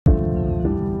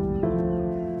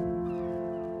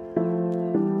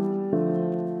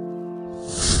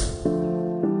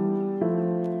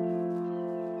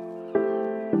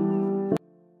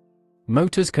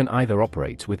Motors can either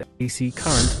operate with AC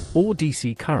current or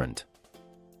DC current.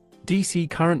 DC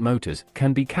current motors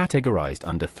can be categorized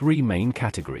under three main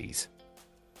categories: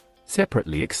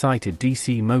 separately excited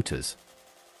DC motors,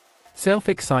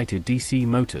 self-excited DC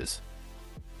motors,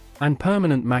 and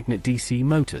permanent magnet DC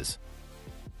motors.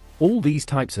 All these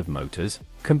types of motors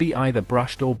can be either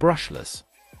brushed or brushless,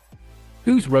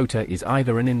 whose rotor is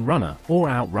either an in-runner or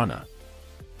out-runner.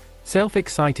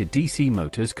 Self-excited DC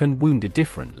motors can wound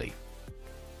differently,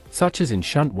 such as in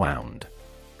shunt wound,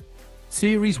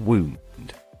 series wound,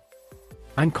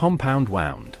 and compound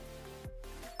wound.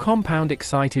 Compound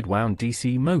excited wound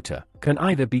DC motor can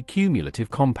either be cumulative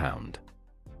compound,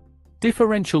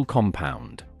 differential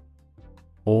compound,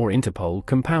 or interpole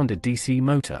compounded DC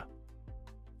motor,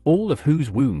 all of whose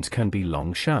wounds can be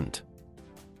long shunt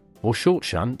or short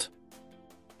shunt.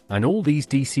 And all these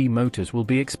DC motors will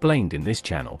be explained in this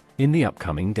channel in the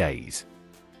upcoming days.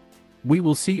 We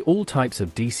will see all types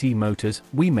of DC motors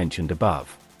we mentioned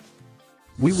above.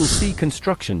 We will see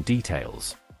construction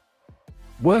details,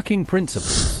 working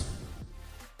principles,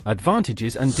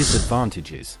 advantages and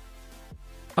disadvantages,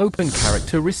 open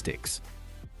characteristics,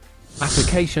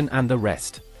 application and the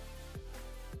rest.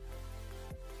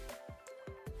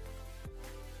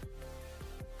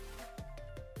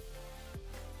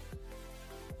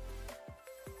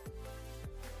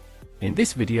 In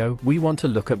this video, we want to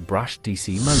look at brushed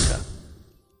DC motor.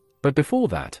 But before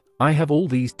that, I have all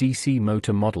these DC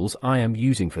motor models I am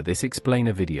using for this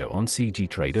explainer video on CG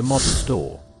Trader Model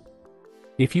Store.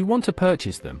 If you want to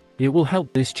purchase them, it will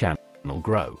help this channel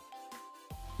grow.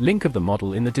 Link of the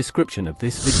model in the description of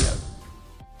this video.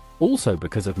 Also,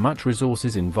 because of much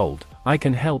resources involved, I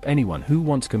can help anyone who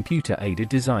wants computer-aided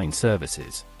design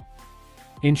services.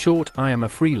 In short, I am a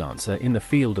freelancer in the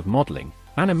field of modeling,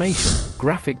 animation,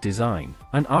 graphic design,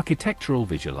 and architectural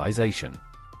visualization.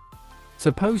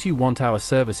 Suppose you want our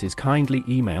services, kindly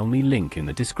email me, link in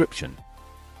the description.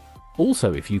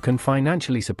 Also, if you can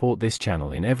financially support this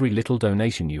channel in every little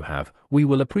donation you have, we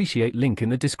will appreciate, link in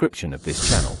the description of this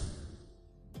channel.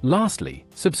 Lastly,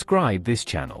 subscribe this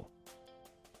channel.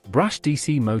 Brushed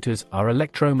DC motors are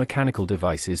electromechanical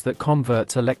devices that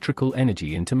converts electrical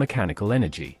energy into mechanical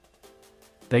energy.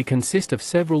 They consist of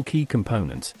several key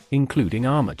components, including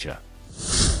armature,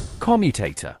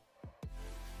 commutator,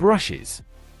 brushes,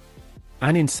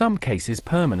 and in some cases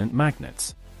permanent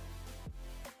magnets.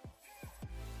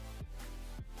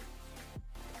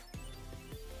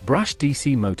 Brushed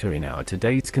DC motor in our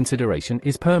today's consideration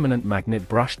is permanent magnet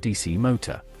brushed DC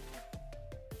motor.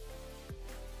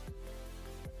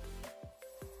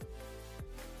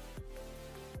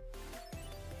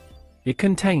 It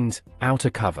contains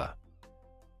outer cover,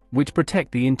 which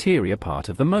protect the interior part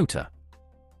of the motor.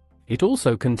 It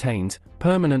also contains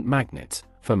permanent magnets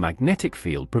for magnetic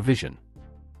field provision.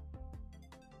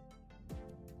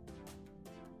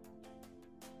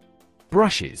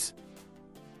 Brushes,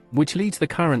 which leads the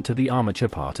current to the armature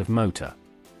part of motor.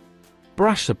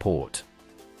 Brush support,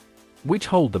 which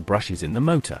hold the brushes in the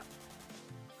motor.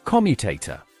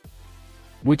 Commutator,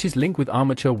 which is linked with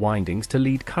armature windings to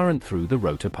lead current through the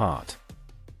rotor part.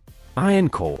 Iron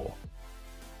core,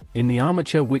 in the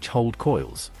armature, which hold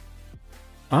coils.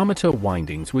 Armature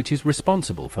windings, which is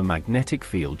responsible for magnetic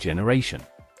field generation.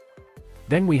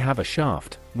 Then we have a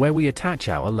shaft, where we attach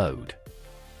our load.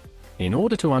 In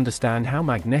order to understand how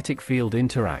magnetic field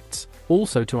interacts,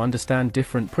 also to understand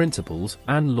different principles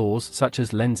and laws such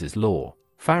as Lenz's law,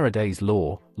 Faraday's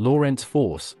law, Lorentz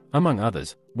force, among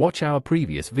others, watch our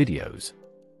previous videos.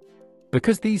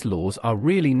 Because these laws are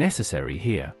really necessary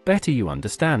here, better you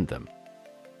understand them.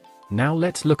 Now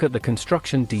let's look at the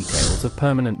construction details of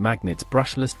permanent magnets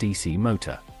brushless DC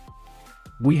motor.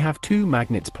 We have two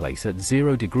magnets placed at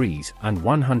 0 degrees and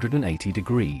 180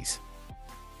 degrees.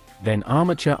 Then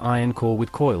armature iron core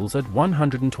with coils at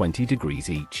 120 degrees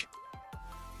each.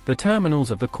 The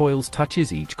terminals of the coils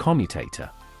touches each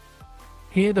commutator.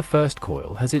 Here the first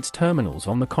coil has its terminals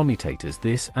on the commutators,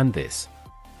 this and this.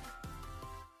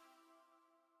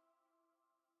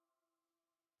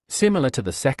 Similar to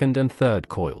the second and third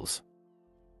coils.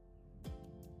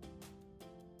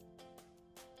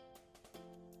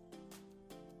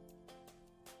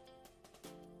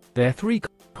 There are three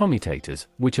commutators,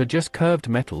 which are just curved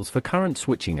metals for current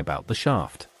switching about the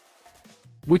shaft,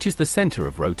 which is the center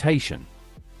of rotation.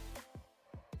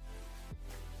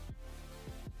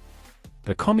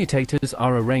 The commutators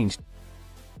are arranged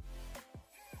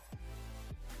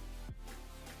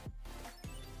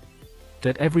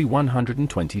at every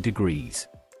 120 degrees.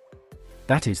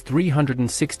 That is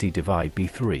 360 divided by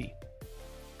 3.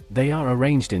 They are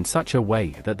arranged in such a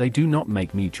way that they do not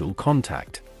make mutual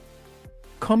contact.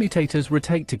 Commutators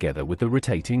rotate together with the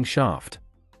rotating shaft.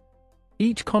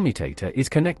 Each commutator is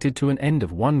connected to an end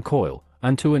of one coil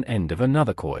and to an end of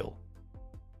another coil.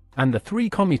 And the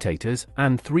 3 commutators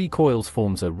and 3 coils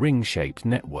forms a ring-shaped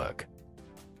network.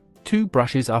 2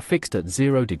 brushes are fixed at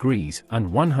 0 degrees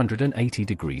and 180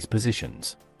 degrees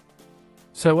positions,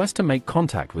 so as to make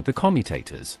contact with the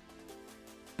commutators.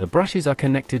 The brushes are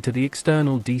connected to the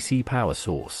external DC power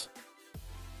source,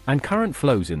 and current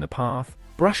flows in the path,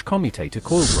 brush commutator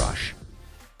coil brush.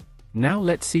 Now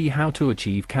let's see how to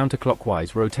achieve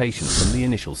counterclockwise rotation from the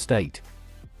initial state.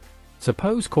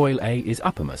 Suppose coil A is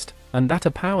uppermost, and that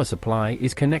a power supply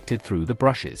is connected through the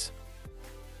brushes.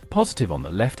 Positive on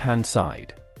the left-hand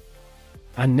side,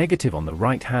 and negative on the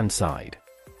right-hand side.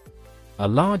 A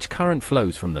large current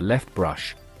flows from the left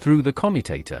brush, through the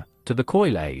commutator, to the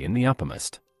coil A in the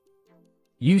uppermost.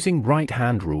 Using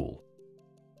right-hand rule.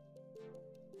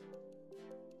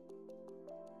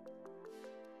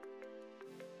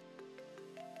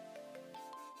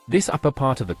 This upper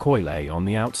part of the coil A on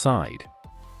the outside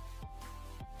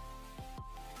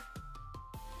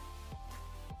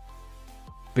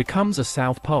becomes a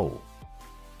south pole.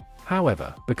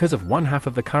 However, because of 1/2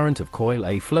 of the current of coil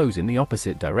A flows in the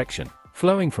opposite direction,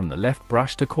 flowing from the left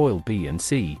brush to coil B and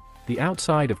C, the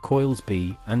outside of coils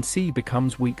B and C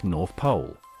becomes weak north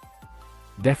pole.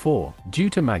 Therefore, due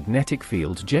to magnetic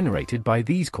fields generated by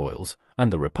these coils,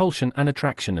 and the repulsion and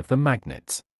attraction of the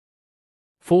magnets,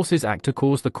 forces act to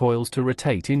cause the coils to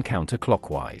rotate in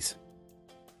counterclockwise.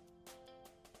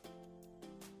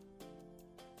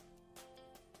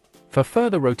 For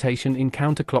further rotation in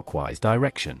counterclockwise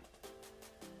direction.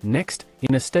 Next,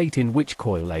 in a state in which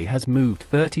coil A has moved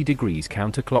 30 degrees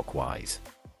counterclockwise,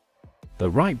 the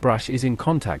right brush is in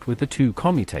contact with the 2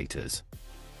 commutators.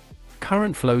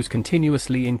 Current flows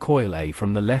continuously in coil A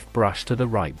from the left brush to the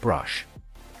right brush,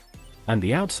 and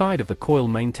the outside of the coil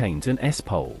maintains an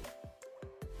S-pole.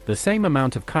 The same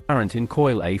amount of current in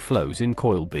coil A flows in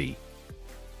coil B,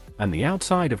 and the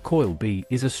outside of coil B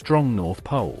is a strong north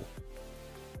pole.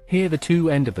 Here the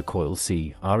 2 ends of the coil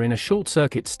C are in a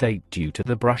short-circuit state due to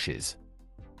the brushes,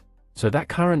 so that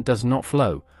current does not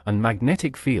flow, and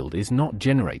magnetic field is not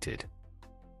generated.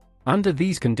 Under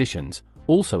these conditions,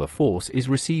 also a force is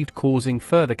received causing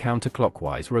further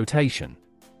counterclockwise rotation.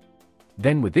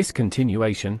 Then with this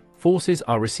continuation, forces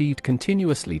are received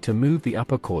continuously to move the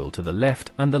upper coil to the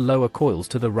left and the lower coils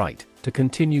to the right, to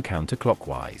continue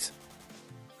counterclockwise.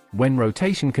 When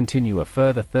rotation continue a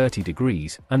further 30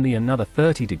 degrees and the another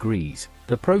 30 degrees,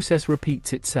 the process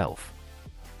repeats itself.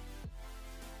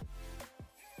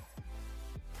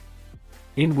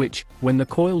 In which, when the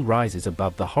coil rises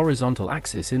above the horizontal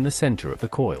axis in the center of the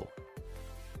coil,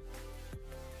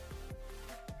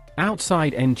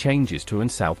 outside end changes to an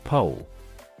south pole,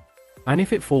 and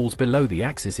if it falls below the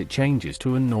axis it changes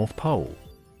to a north pole.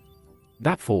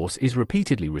 That force is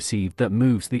repeatedly received that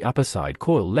moves the upper side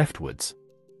coil leftwards,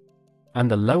 and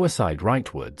the lower side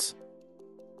rightwards.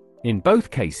 In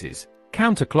both cases,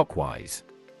 counterclockwise.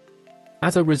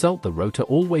 As a result, the rotor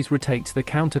always rotates the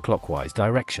counterclockwise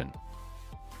direction.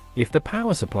 If the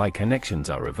power supply connections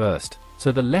are reversed,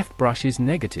 so the left brush is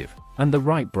negative, and the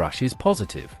right brush is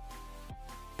positive,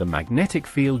 the magnetic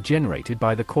field generated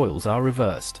by the coils are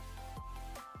reversed.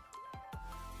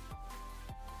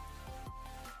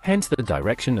 Hence the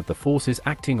direction of the forces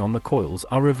acting on the coils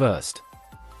are reversed,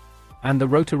 and the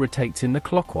rotor rotates in the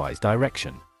clockwise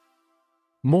direction.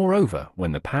 Moreover,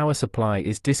 when the power supply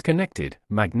is disconnected,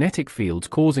 magnetic fields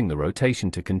causing the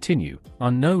rotation to continue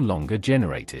are no longer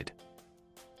generated,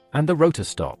 and the rotor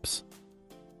stops.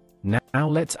 Now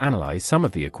let's analyze some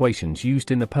of the equations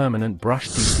used in the permanent brush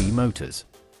DC motors.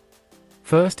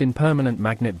 First, in permanent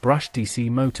magnet brush DC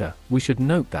motor, we should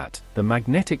note that the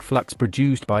magnetic flux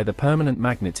produced by the permanent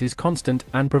magnets is constant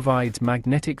and provides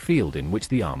magnetic field in which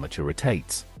the armature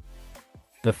rotates.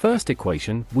 The first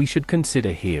equation we should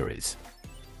consider here is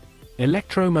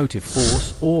electromotive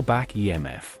force or back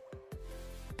EMF.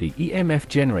 The EMF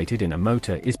generated in a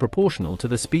motor is proportional to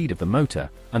the speed of the motor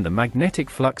and the magnetic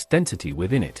flux density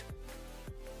within it.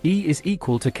 E is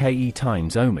equal to Ke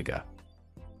times omega,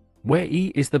 where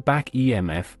E is the back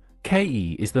EMF,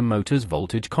 Ke is the motor's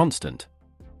voltage constant,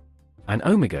 and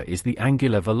omega is the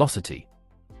angular velocity.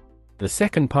 The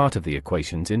second part of the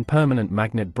equations in permanent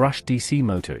magnet brush DC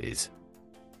motor is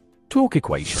torque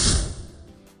equation.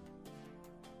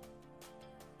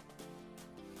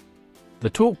 The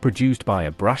torque produced by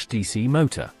a brush DC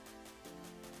motor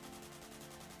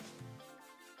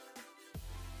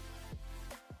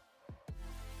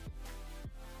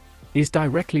is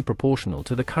directly proportional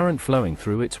to the current flowing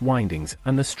through its windings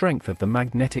and the strength of the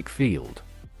magnetic field.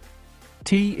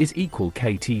 T is equal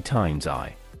Kt times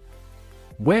I.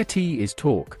 where T is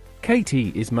torque, Kt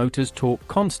is motor's torque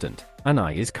constant, and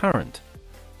I is current.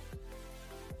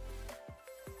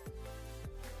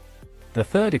 The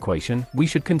third equation we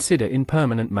should consider in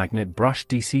permanent magnet brush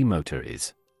DC motor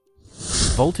is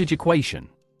voltage equation.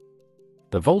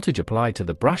 The voltage applied to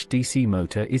the brush DC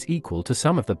motor is equal to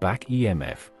sum of the back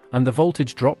EMF and the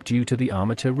voltage drop due to the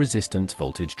armature resistance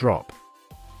voltage drop.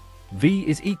 V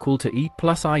is equal to E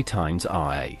plus I times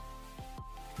RA,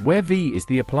 where V is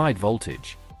the applied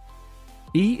voltage,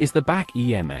 E is the back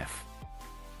EMF,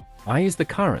 I is the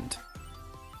current,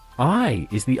 I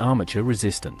is the armature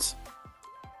resistance.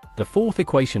 The fourth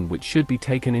equation which should be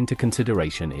taken into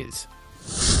consideration is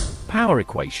power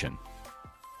equation.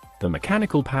 The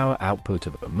mechanical power output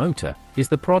of a motor is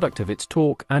the product of its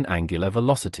torque and angular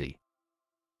velocity.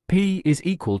 P is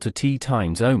equal to T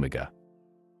times omega,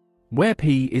 where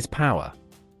P is power,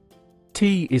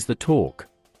 T is the torque,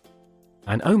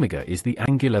 and omega is the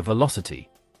angular velocity.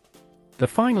 The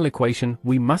final equation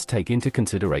we must take into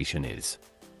consideration is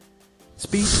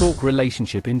speed-torque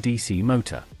relationship in DC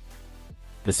motor.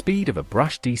 The speed of a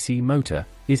brush DC motor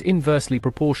is inversely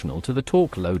proportional to the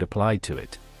torque load applied to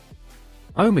it.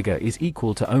 Omega is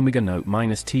equal to omega naught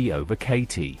minus T over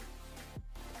Kt,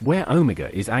 where omega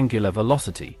is angular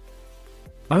velocity,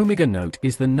 omega naught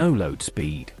is the no-load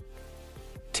speed,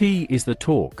 T is the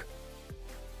torque,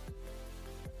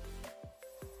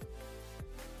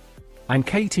 and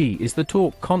Kt is the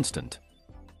torque constant.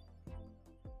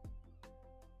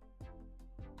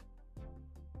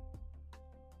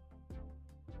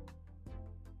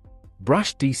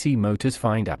 Brush DC motors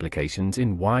find applications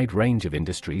in wide range of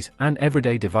industries and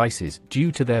everyday devices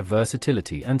due to their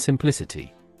versatility and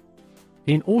simplicity.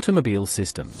 In automobile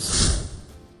systems,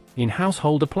 in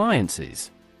household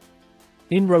appliances,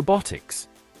 in robotics,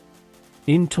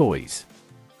 in toys,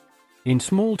 in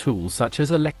small tools such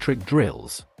as electric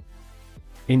drills,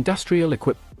 industrial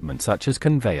equipment such as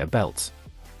conveyor belts,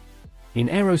 in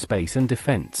aerospace and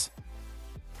defense,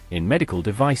 in medical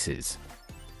devices,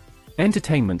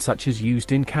 entertainment such as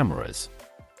used in cameras.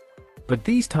 But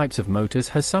these types of motors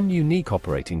has some unique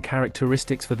operating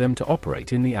characteristics for them to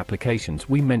operate in the applications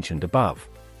we mentioned above.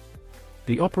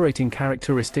 The operating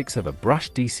characteristics of a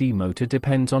brush DC motor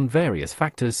depends on various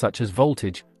factors such as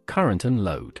voltage, current and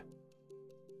load.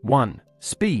 1.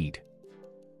 Speed.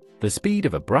 The speed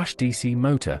of a brush DC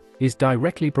motor is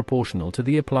directly proportional to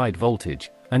the applied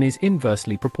voltage and is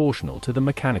inversely proportional to the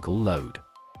mechanical load.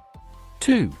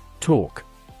 2. Torque.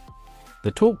 The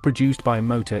torque produced by a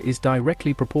motor is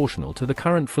directly proportional to the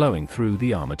current flowing through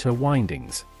the armature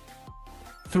windings.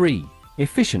 3.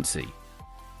 Efficiency.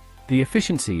 The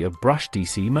efficiency of brush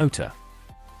DC motor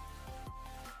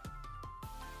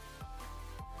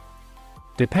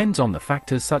depends on the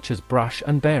factors such as brush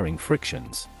and bearing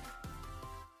frictions,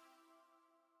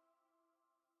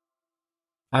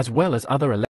 as well as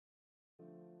other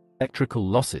electrical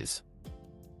losses.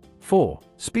 4.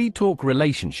 Speed-torque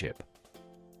relationship.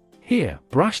 Here,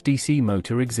 brush DC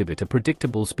motor exhibit a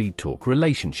predictable speed-torque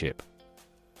relationship.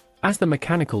 As the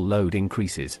mechanical load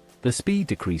increases, the speed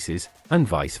decreases, and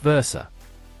vice versa.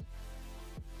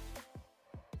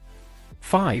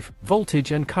 5.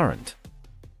 Voltage and current.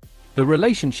 The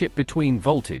relationship between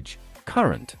voltage,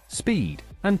 current, speed,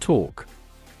 and torque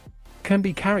can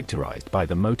be characterized by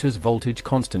the motor's voltage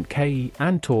constant Ke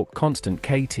and torque constant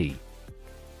Kt.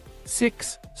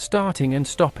 6. Starting and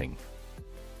stopping.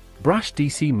 Brush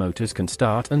DC motors can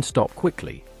start and stop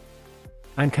quickly,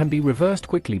 and can be reversed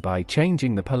quickly by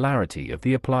changing the polarity of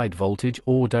the applied voltage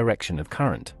or direction of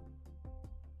current.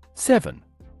 7.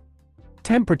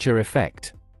 Temperature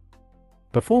effect.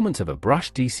 Performance of a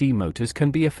brush DC motors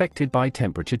can be affected by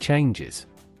temperature changes,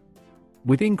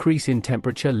 with increase in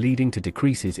temperature leading to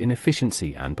decreases in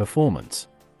efficiency and performance.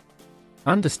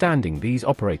 Understanding these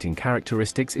operating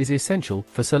characteristics is essential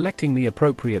for selecting the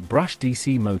appropriate brush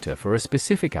DC motor for a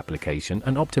specific application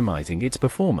and optimizing its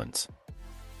performance.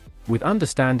 With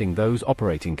understanding those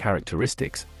operating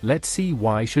characteristics, let's see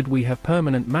why should we have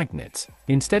permanent magnets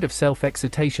instead of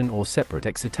self-excitation or separate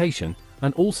excitation,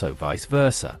 and also vice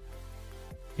versa.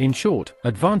 In short,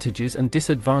 advantages and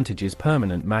disadvantages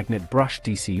permanent magnet brush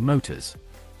DC motors.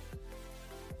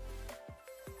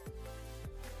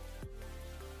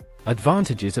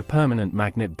 Advantages of permanent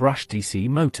magnet brush DC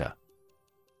motor.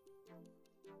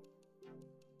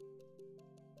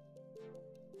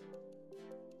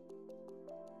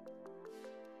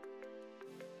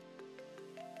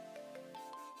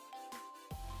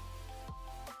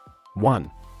 One.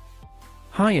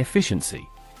 High efficiency.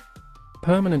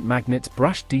 Permanent magnet's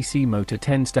brush DC motor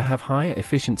tends to have higher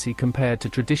efficiency compared to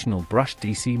traditional brush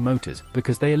DC motors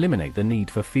because they eliminate the need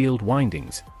for field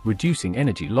windings, reducing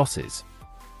energy losses.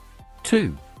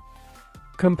 2.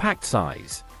 Compact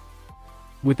size.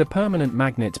 With the permanent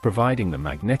magnets providing the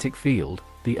magnetic field,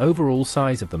 the overall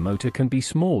size of the motor can be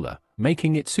smaller,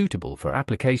 making it suitable for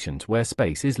applications where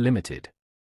space is limited.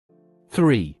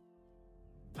 3.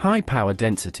 High power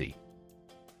density.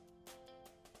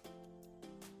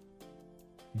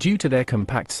 Due to their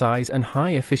compact size and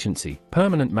high efficiency,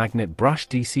 permanent magnet brush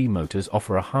DC motors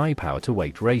offer a high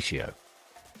power-to-weight ratio,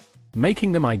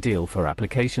 making them ideal for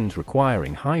applications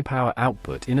requiring high power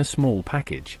output in a small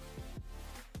package.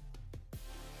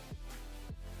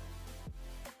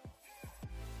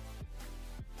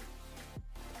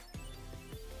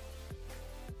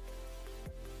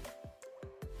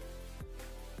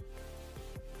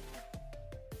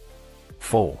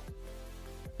 4.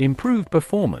 Improved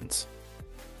performance.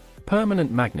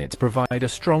 Permanent magnets provide a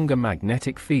stronger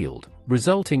magnetic field,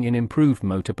 resulting in improved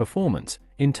motor performance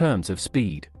in terms of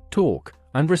speed, torque,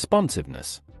 and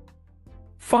responsiveness.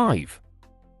 5.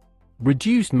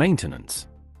 Reduced maintenance.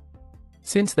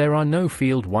 Since there are no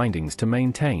field windings to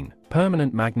maintain,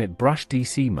 permanent magnet brush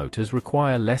DC motors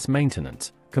require less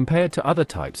maintenance compared to other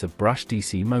types of brush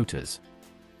DC motors.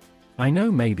 I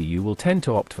know maybe you will tend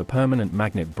to opt for permanent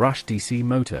magnet brush DC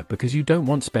motor because you don't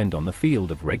want to spend on the field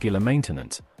of regular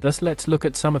maintenance. Thus, let's look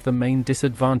at some of the main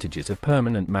disadvantages of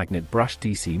permanent magnet brush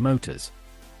DC motors.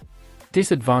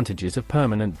 Disadvantages of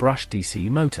permanent brush DC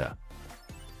motor.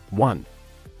 1.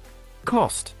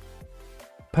 Cost.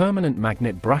 Permanent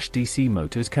magnet brush DC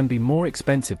motors can be more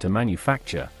expensive to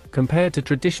manufacture compared to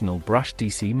traditional brush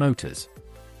DC motors.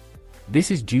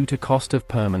 This is due to cost of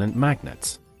permanent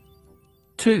magnets.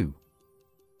 2.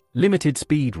 Limited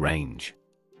speed range.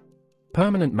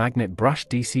 Permanent magnet brush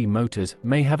DC motors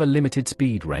may have a limited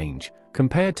speed range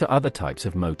compared to other types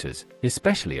of motors,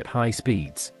 especially at high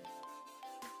speeds,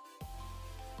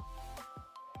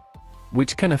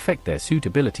 which can affect their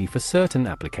suitability for certain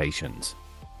applications.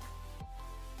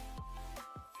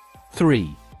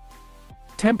 3.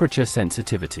 Temperature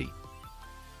sensitivity.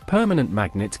 Permanent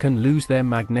magnets can lose their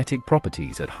magnetic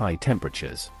properties at high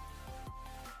temperatures,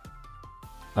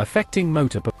 affecting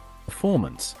motor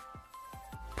performance.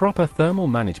 Proper thermal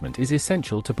management is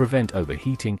essential to prevent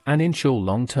overheating and ensure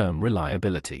long-term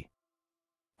reliability.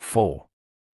 4.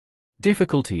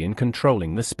 Difficulty in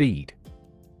controlling the speed.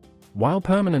 While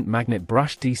permanent magnet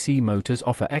brush DC motors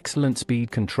offer excellent speed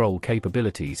control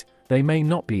capabilities, they may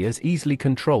not be as easily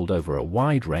controlled over a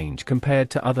wide range compared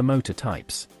to other motor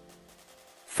types.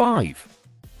 5.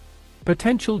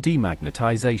 Potential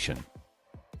demagnetization.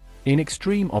 In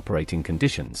extreme operating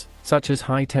conditions, such as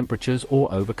high temperatures or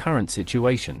overcurrent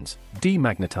situations,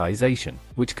 demagnetization,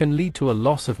 which can lead to a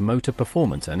loss of motor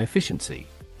performance and efficiency.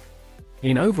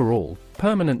 In overall,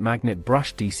 permanent magnet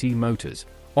brush DC motors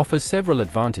offers several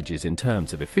advantages in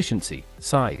terms of efficiency,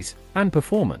 size, and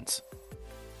performance.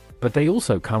 But they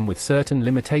also come with certain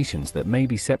limitations that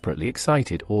maybe separately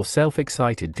excited or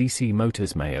self-excited DC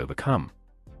motors may overcome.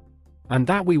 And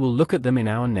that we will look at them in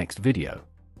our next video.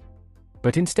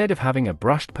 But instead of having a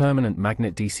brushed permanent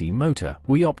magnet DC motor,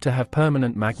 we opt to have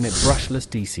permanent magnet brushless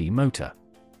DC motor.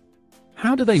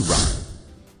 How do they run?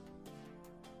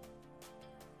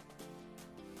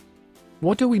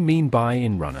 What do we mean by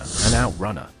in-runner and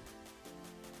out-runner?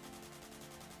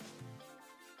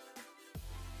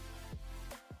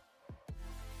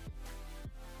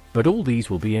 But all these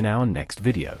will be in our next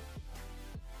video,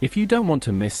 if you don't want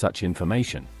to miss such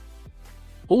information.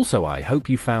 Also, I hope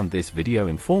you found this video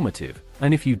informative,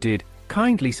 and if you did,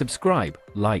 kindly subscribe,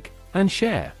 like, and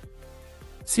share.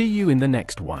 See you in the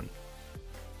next one.